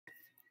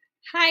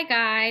Hi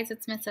guys,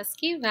 it's Miss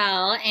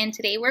Esquivel, and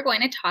today we're going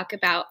to talk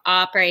about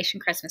Operation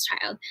Christmas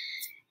Child.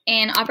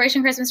 And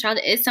Operation Christmas Child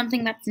is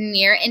something that's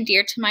near and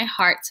dear to my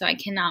heart, so I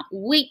cannot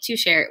wait to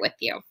share it with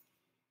you.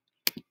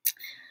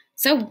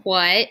 So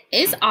what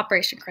is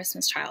Operation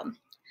Christmas Child?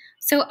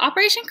 So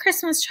Operation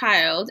Christmas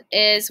Child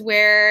is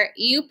where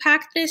you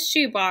pack this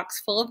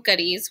shoebox full of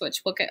goodies,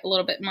 which we'll get a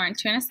little bit more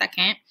into in a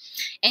second,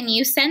 and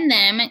you send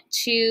them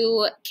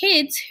to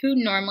kids who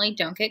normally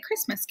don't get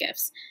Christmas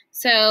gifts.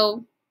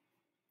 So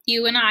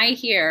you and I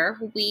here,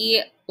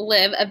 we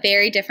live a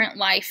very different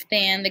life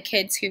than the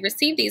kids who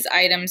receive these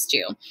items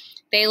do.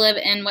 They live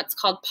in what's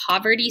called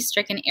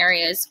poverty-stricken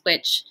areas,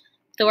 which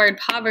the word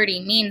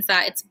poverty means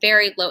that it's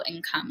very low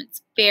income.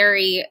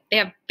 They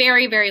have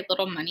very, very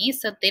little money,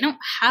 so they don't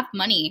have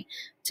money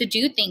to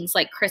do things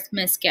like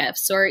Christmas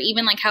gifts or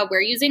even like how we're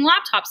using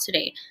laptops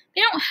today.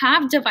 They don't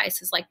have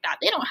devices like that.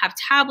 They don't have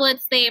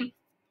tablets. They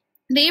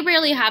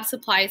rarely have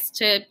supplies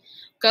to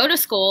go to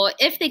school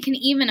if they can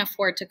even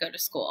afford to go to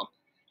school.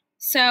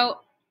 So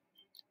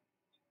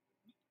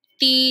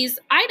these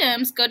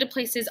items go to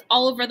places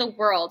all over the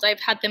world.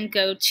 I've had them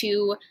go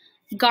to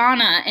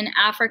Ghana in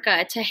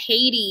Africa, to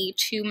Haiti,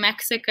 to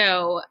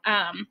Mexico.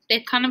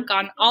 They've kind of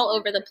gone all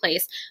over the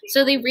place.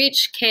 So they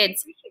reach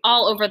kids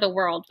all over the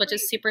world, which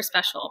is super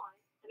special.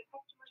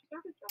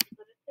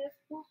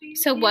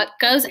 So what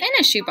goes in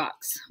a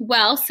shoebox?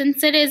 Well,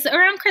 since it is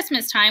around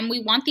Christmas time, we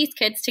want these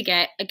kids to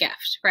get a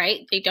gift,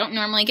 right? They don't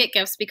normally get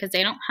gifts because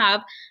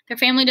their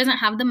family doesn't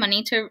have the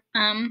money to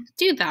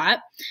do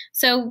that.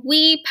 So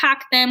we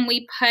pack them,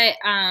 we put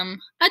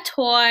a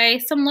toy,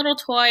 some little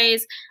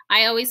toys.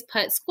 I always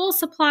put school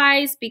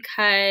supplies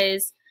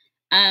because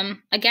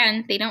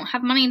again, they don't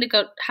have money to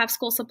go have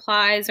school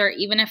supplies, or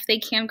even if they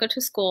can go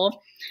to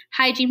school.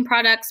 Hygiene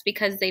products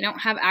because they don't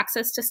have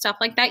access to stuff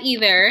like that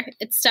either.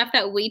 It's stuff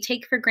that we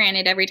take for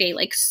granted every day,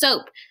 like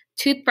soap,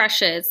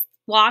 toothbrushes,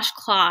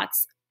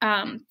 washcloths,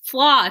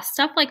 floss,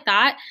 stuff like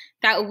that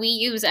we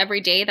use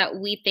every day that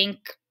we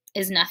think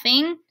is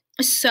nothing,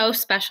 is so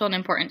special and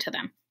important to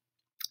them.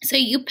 So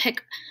you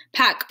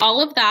pack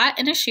all of that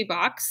in a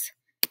shoebox,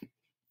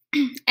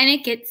 and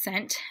it gets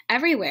sent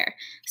everywhere.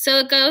 So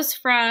it goes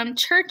from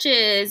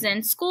churches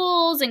and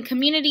schools and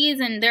communities,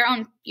 and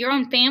your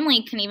own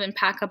family can even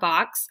pack a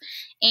box,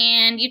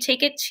 and you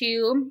take it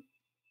to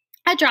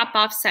a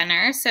drop-off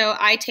center. So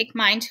I take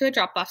mine to a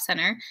drop-off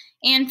center,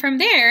 and from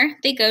there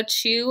they go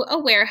to a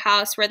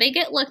warehouse where they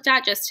get looked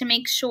at just to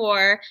make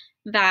sure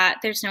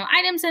that there's no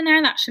items in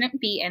there that shouldn't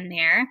be in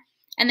there.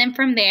 And then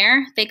from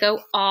there, they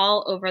go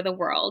all over the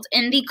world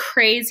in the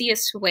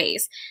craziest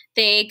ways.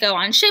 They go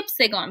on ships,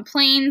 they go on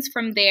planes.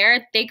 From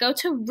there, they go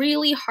to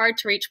really hard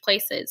to reach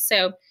places.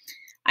 So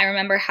I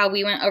remember how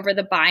we went over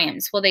the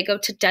biomes. Well, they go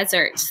to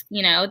deserts,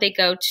 they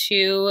go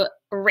to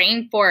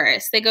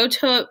rainforests, they go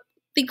to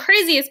the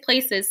craziest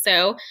places.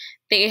 So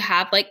they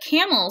have like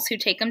camels who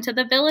take them to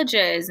the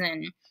villages,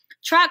 and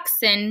trucks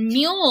and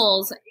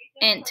mules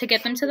and to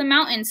get them to the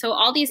mountains. So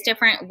all these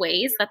different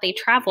ways that they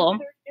travel.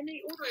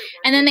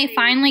 And then they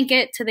finally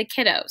get to the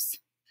kiddos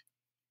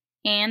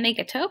and they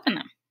get to open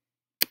them.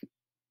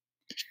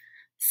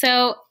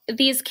 So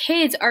these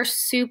kids are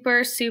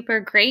super, super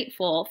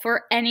grateful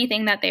for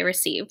anything that they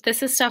receive.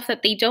 This is stuff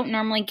that they don't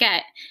normally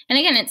get. And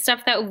again, it's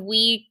stuff that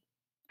we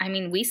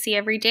see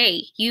every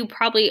day. You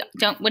probably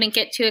wouldn't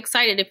get too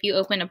excited if you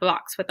open a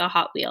box with a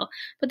Hot Wheel,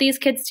 but these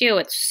kids do.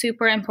 It's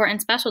super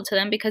important, special to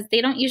them because they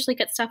don't usually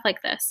get stuff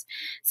like this.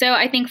 So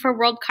I think for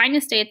World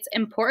Kindness Day, it's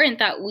important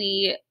that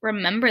we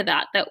remember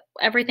that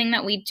everything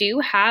that we do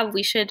have,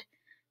 we should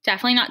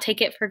definitely not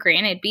take it for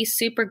granted. Be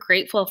super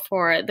grateful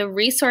for the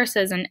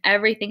resources and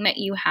everything that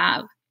you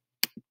have.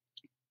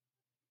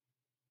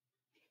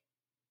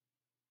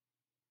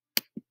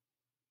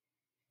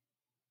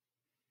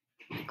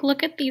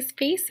 Look at these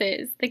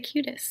faces, the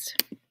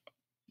cutest.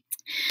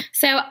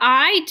 So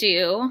I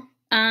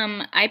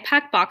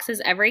pack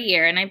boxes every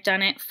year, and I've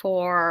done it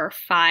for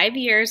 5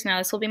 years now.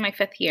 This will be my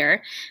 5th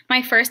year.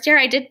 My first year,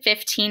 I did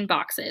 15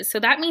 boxes. So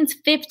that means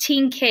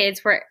 15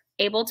 kids were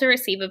able to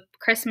receive a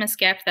Christmas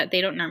gift that they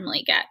don't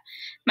normally get.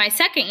 My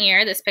second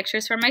year, this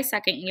picture's from my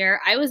second year,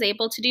 I was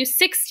able to do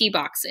 60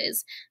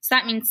 boxes. So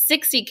that means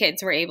 60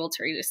 kids were able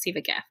to receive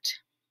a gift.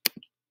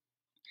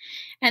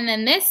 And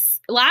then the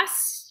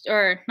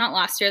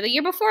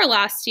year before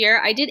last year,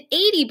 I did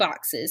 80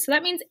 boxes. So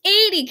that means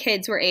 80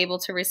 kids were able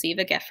to receive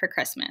a gift for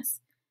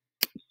Christmas.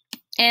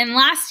 And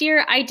last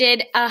year, I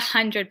did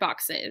 100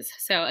 boxes.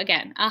 So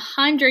again,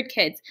 100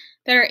 kids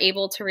that are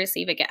able to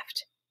receive a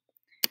gift.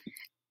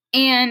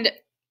 And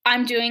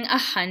I'm doing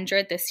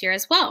 100 this year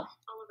as well.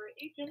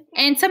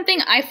 And something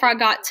I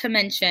forgot to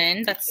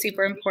mention that's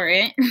super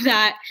important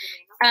that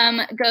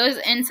goes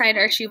inside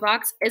our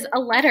shoebox is a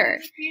letter.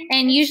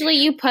 And usually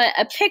you put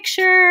a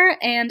picture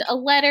and a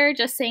letter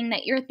just saying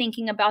that you're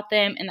thinking about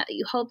them and that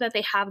you hope that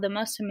they have the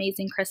most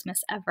amazing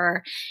Christmas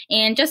ever,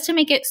 and just to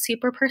make it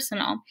super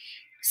personal.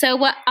 So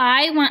what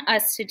I want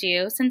us to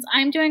do, since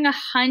I'm doing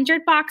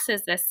 100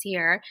 boxes this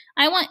year,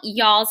 I want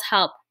y'all's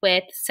help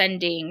with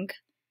sending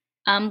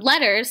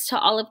letters to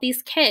all of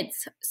these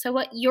kids. So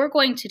what you're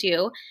going to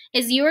do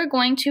is you are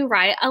going to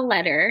write a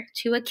letter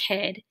to a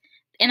kid,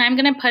 and I'm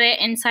going to put it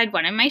inside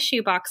one of my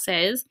shoe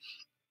boxes.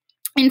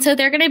 And so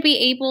they're going to be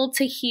able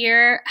to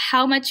hear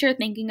how much you're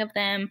thinking of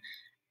them,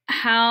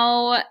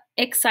 how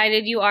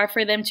excited you are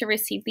for them to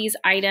receive these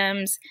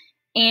items,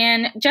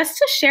 and just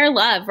to share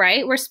love,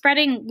 right? We're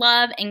spreading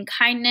love and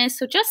kindness.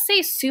 So just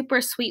say super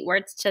sweet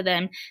words to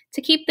them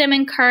to keep them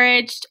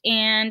encouraged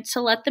and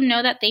to let them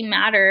know that they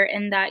matter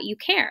and that you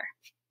care.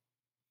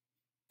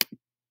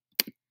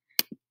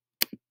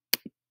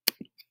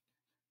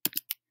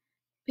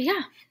 But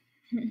yeah.